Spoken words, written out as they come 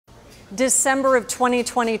December of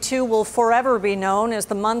 2022 will forever be known as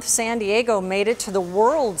the month San Diego made it to the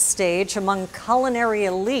world stage among culinary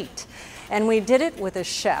elite. And we did it with a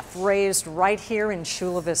chef raised right here in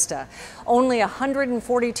Chula Vista. Only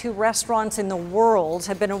 142 restaurants in the world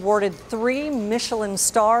have been awarded 3 Michelin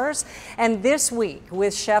stars. And this week,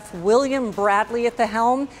 with Chef William Bradley at the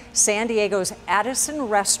helm, San Diego's Addison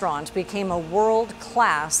restaurant became a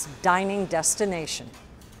world-class dining destination.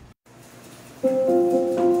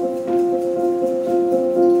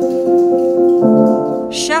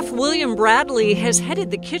 Chef William Bradley has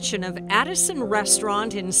headed the kitchen of Addison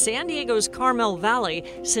Restaurant in San Diego's Carmel Valley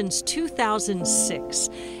since 2006.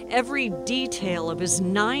 Every detail of his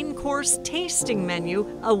 9-course tasting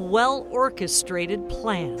menu, a well-orchestrated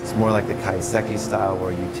plan. It's more like the kaiseki style,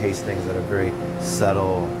 where you taste things that are very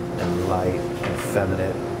subtle and light and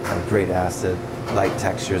feminine, have great acid, light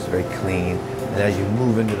textures, very clean. And as you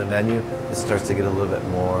move into the menu, it starts to get a little bit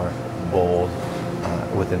more bold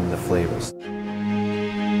within the flavors.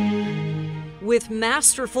 With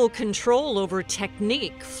masterful control over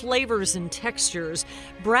technique, flavors, and textures,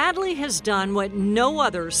 Bradley has done what no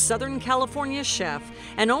other Southern California chef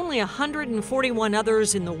and only 141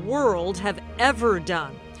 others in the world have ever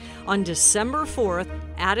done. On December 4th,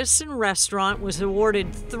 Addison Restaurant was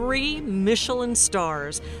awarded 3 Michelin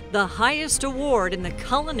stars, the highest award in the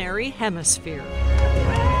culinary hemisphere.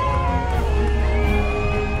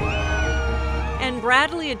 And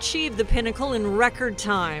Bradley achieved the pinnacle in record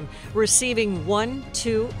time, receiving 1,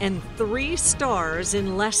 2, and 3 stars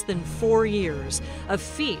in less than 4 years, a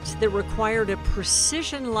feat that required a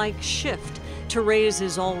precision-like shift to raise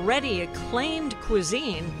his already acclaimed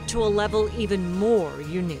cuisine to a level even more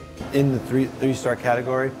unique. In the three-star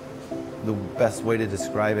category, the best way to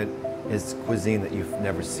describe it is cuisine that you've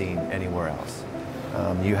never seen anywhere else.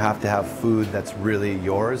 You have to have food that's really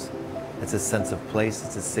yours. It's a sense of place,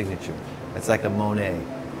 it's a signature. It's like a Monet.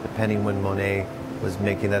 Depending when Monet was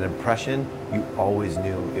making that impression, you always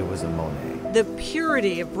knew it was a Monet. The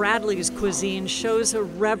purity of Bradley's cuisine shows a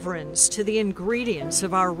reverence to the ingredients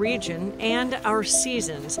of our region and our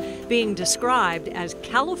seasons, being described as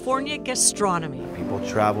California gastronomy. People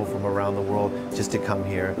travel from around the world just to come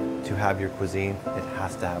here to have your cuisine. It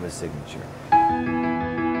has to have a signature.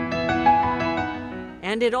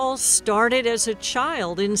 And it all started as a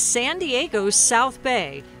child in San Diego's South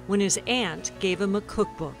Bay when his aunt gave him a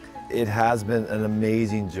cookbook. It has been an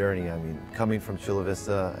amazing journey. I mean, coming from Chula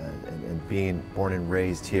Vista and being born and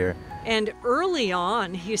raised here. And early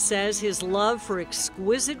on, he says his love for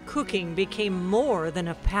exquisite cooking became more than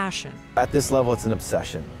a passion. At this level, it's an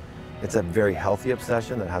obsession. It's a very healthy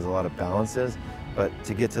obsession that has a lot of balances. But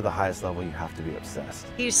to get to the highest level, you have to be obsessed.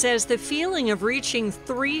 He says the feeling of reaching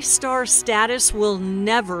 3-star status will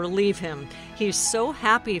never leave him. He's so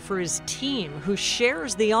happy for his team, who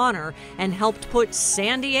shares the honor and helped put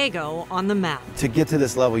San Diego on the map. To get to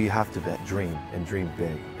this level, you have to dream and dream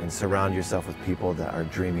big and surround yourself with people that are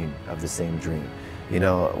dreaming of the same dream. You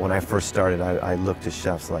know, when I first started, I looked to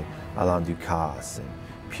chefs like Alain Ducasse and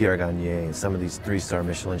Pierre Garnier and some of these 3-star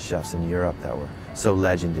Michelin chefs in Europe that were so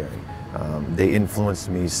legendary. They influenced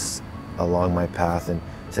me along my path, and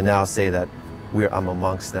to now say that I'm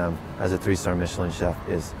amongst them as a 3-star Michelin chef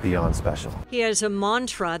is beyond special. He has a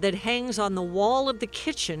mantra that hangs on the wall of the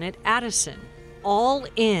kitchen at Addison: all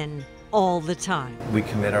in, all the time. We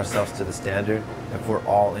commit ourselves to the standard. If we're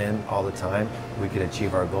all in all the time, we can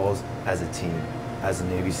achieve our goals as a team, as the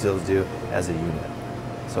Navy SEALs do, as a unit.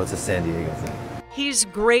 So it's a San Diego thing. He's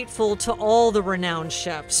grateful to all the renowned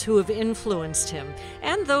chefs who have influenced him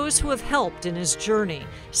and those who have helped in his journey,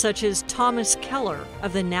 such as Thomas Keller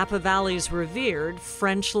of the Napa Valley's revered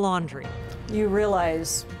French Laundry. You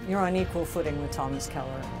realize you're on equal footing with Thomas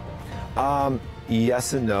Keller?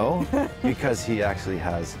 Yes and no, because he actually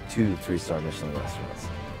has 2 3-star Michelin restaurants.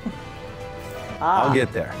 I'll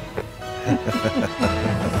get there.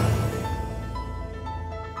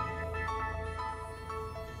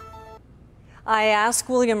 I asked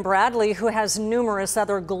William Bradley, who has numerous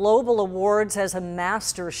other global awards as a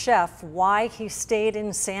master chef, why he stayed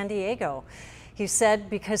in San Diego. He said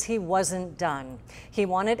because he wasn't done. He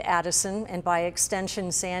wanted Addison, and by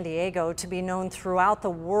extension San Diego, to be known throughout the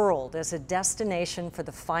world as a destination for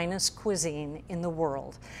the finest cuisine in the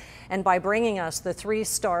world. And by bringing us the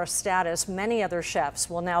 3-star status, many other chefs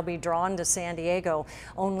will now be drawn to San Diego,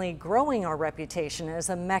 only growing our reputation as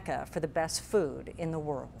a mecca for the best food in the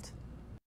world.